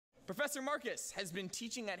Professor Marcus has been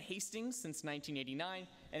teaching at Hastings since 1989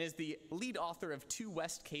 and is the lead author of 2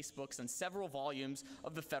 West case books and several volumes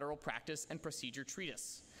of the Federal Practice and Procedure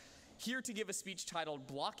Treatise. Here to give a speech titled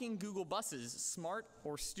Blocking Google Buses, Smart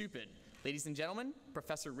or Stupid. Ladies and gentlemen,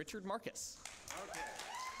 Professor Richard Marcus. Okay.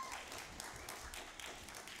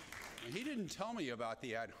 He didn't tell me about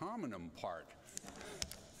the ad hominem part.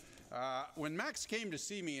 When Max came to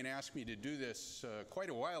see me and asked me to do this quite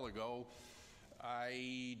a while ago,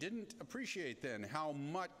 I didn't appreciate then how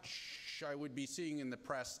much I would be seeing in the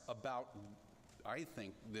press about, I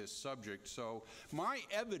think, this subject. So my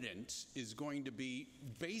evidence is going to be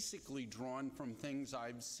basically drawn from things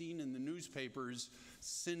I've seen in the newspapers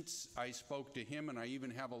since I spoke to him, and I even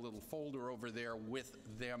have a little folder over there with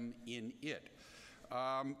them in it.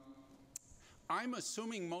 I'm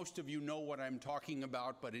assuming most of you know what I'm talking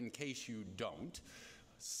about, but in case you don't,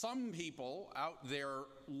 some people out there,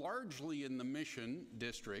 largely in the Mission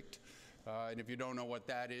District, and if you don't know what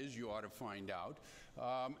that is, you ought to find out,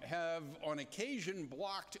 have on occasion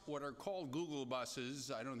blocked what are called Google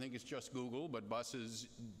buses. I don't think it's just Google, but buses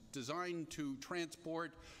designed to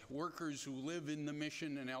transport workers who live in the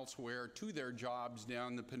Mission and elsewhere to their jobs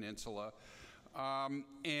down the peninsula.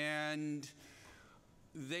 And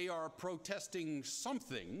they are protesting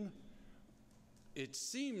something. It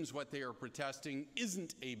seems what they are protesting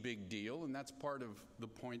isn't a big deal, and that's part of the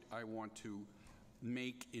point I want to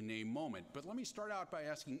make in a moment. But let me start out by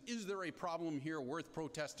asking, is there a problem here worth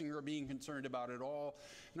protesting or being concerned about at all?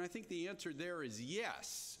 And I think the answer there is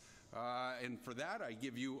yes. And for that, I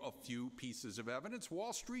give you a few pieces of evidence.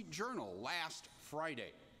 Wall Street Journal last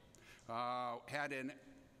Friday had an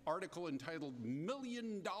article entitled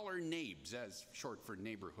 $Million Neighbs, as short for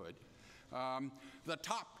neighborhood. The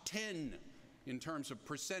top 10 in terms of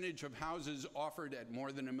percentage of houses offered at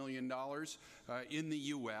more than $1 million in the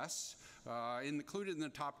U.S. Included in the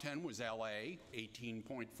top 10 was L.A.,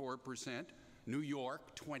 18.4%, New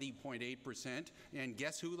York, 20.8%, and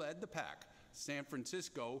guess who led the pack? San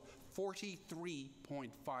Francisco,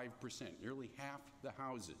 43.5%, nearly half the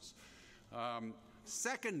houses.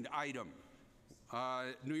 Second item,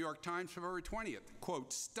 New York Times, February 20th,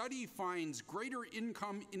 quote, study finds greater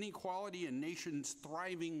income inequality in nation's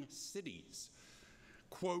thriving cities.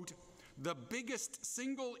 Quote, the biggest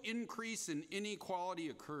single increase in inequality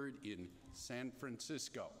occurred in San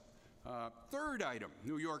Francisco. Third item,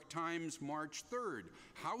 New York Times, March 3rd,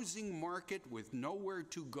 housing market with nowhere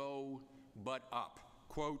to go but up.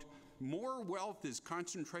 Quote, more wealth is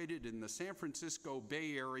concentrated in the San Francisco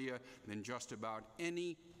Bay Area than just about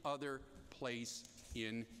any other place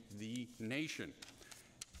in the nation.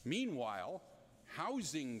 Meanwhile,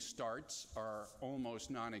 housing starts are almost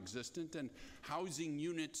non-existent and housing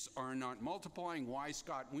units are not multiplying. Why?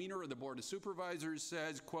 Scott Wiener of the Board of Supervisors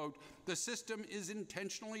says, quote, the system is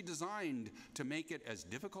intentionally designed to make it as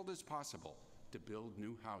difficult as possible to build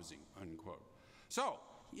new housing, unquote. So,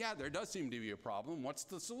 yeah, there does seem to be a problem. What's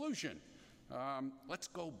the solution? Let's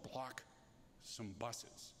go block some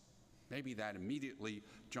buses. Maybe that immediately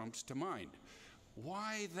jumps to mind.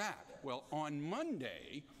 Why that? Well, on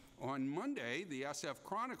Monday, the SF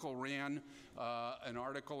Chronicle ran an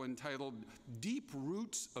article entitled Deep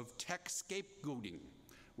Roots of Tech Scapegoating,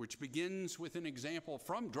 which begins with an example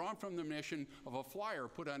drawn from the Mission of a flyer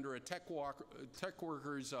put under a tech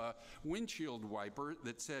worker's windshield wiper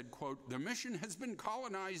that said, quote, the Mission has been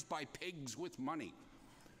colonized by pigs with money.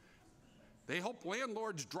 They help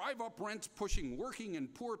landlords drive up rents, pushing working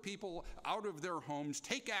and poor people out of their homes.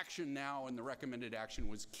 Take action now, and the recommended action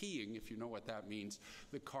was keying, if you know what that means,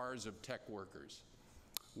 the cars of tech workers.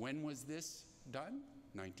 When was this done?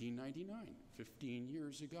 1999, 15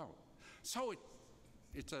 years ago. So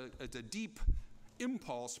it's a deep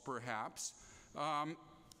impulse, perhaps.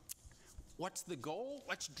 What's the goal?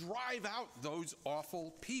 Let's drive out those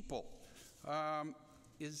awful people. Are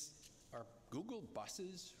Google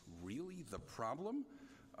buses really the problem?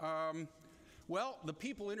 Well, the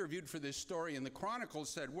people interviewed for this story in the Chronicle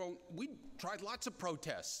said, well, we tried lots of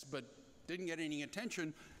protests, but didn't get any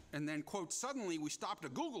attention. And then, quote, suddenly we stopped a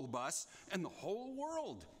Google bus and the whole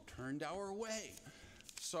world turned our way.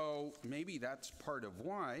 So maybe that's part of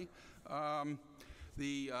why.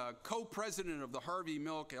 The co-president of the Harvey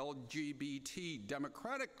Milk LGBT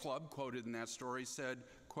Democratic Club, quoted in that story, said,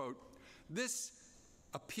 quote, this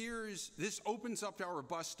opens up our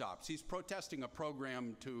bus stops. He's protesting a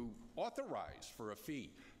program to authorize for a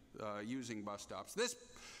fee using bus stops. This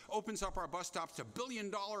opens up our bus stops to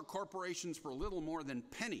billion-dollar corporations for little more than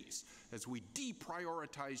pennies as we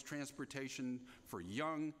deprioritize transportation for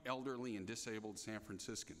young, elderly, and disabled San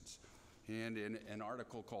Franciscans. And in an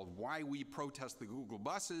article called Why We Protest the Google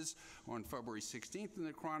Buses on February 16th in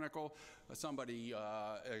the Chronicle, somebody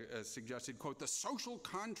suggested, quote, the social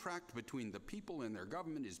contract between the people and their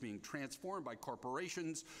government is being transformed by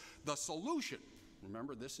corporations. The solution,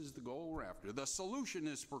 remember this is the goal we're after, the solution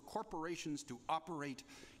is for corporations to operate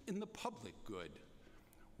in the public good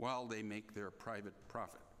while they make their private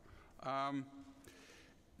profit.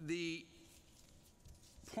 The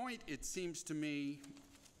point, it seems to me,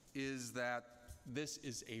 is that this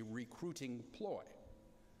is a recruiting ploy.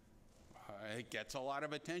 It gets a lot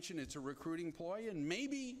of attention, it's a recruiting ploy, and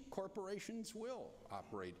maybe corporations will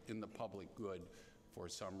operate in the public good for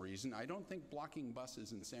some reason. I don't think blocking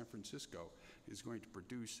buses in San Francisco is going to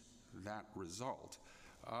produce that result.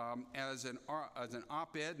 As an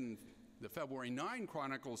op-ed in the February 9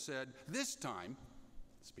 Chronicle said, this time,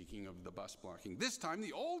 speaking of the bus blocking, this time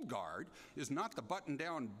the old guard is not the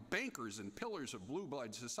button-down bankers and pillars of blue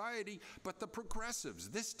blood society, but the progressives.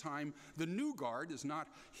 This time the new guard is not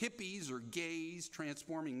hippies or gays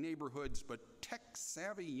transforming neighborhoods, but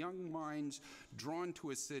tech-savvy young minds drawn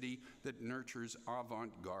to a city that nurtures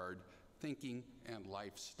avant-garde thinking and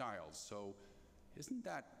lifestyles. So isn't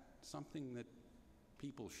that something that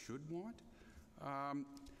people should want?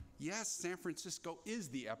 Yes, San Francisco is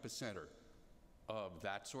the epicenter of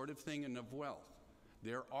that sort of thing and of wealth.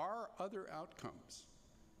 There are other outcomes.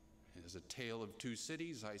 As a tale of two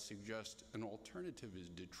cities, I suggest an alternative is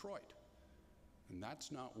Detroit. And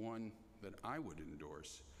that's not one that I would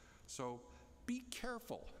endorse. So be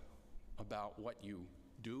careful about what you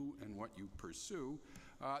do and what you pursue.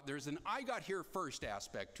 There's an I got here first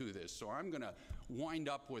aspect to this, so I'm going to wind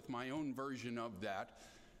up with my own version of that.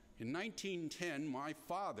 In 1910, my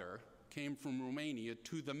father came from Romania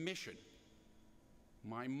to the mission.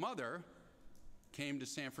 My mother came to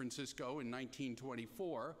San Francisco in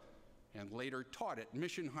 1924 and later taught at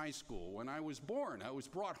Mission High School. When I was born, I was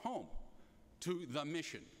brought home to the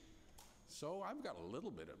mission. So I've got a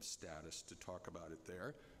little bit of status to talk about it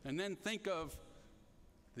there. And then think of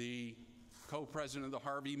the co-president of the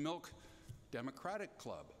Harvey Milk Democratic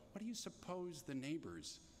Club. What do you suppose the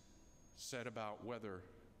neighbors said about whether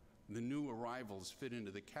the new arrivals fit into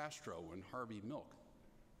the Castro when Harvey Milk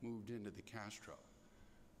moved into the Castro?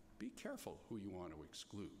 Be careful who you want to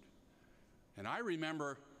exclude. And I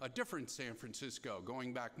remember a different San Francisco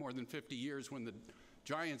going back more than 50 years when the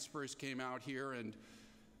Giants first came out here, and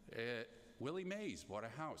Willie Mays bought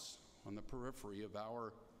a house on the periphery of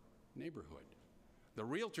our neighborhood. The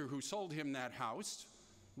realtor who sold him that house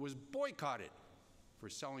was boycotted for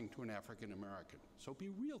selling to an African American. So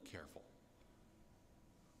be real careful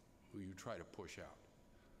who you try to push out.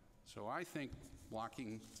 So I think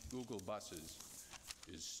blocking Google buses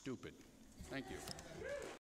is stupid. Thank you.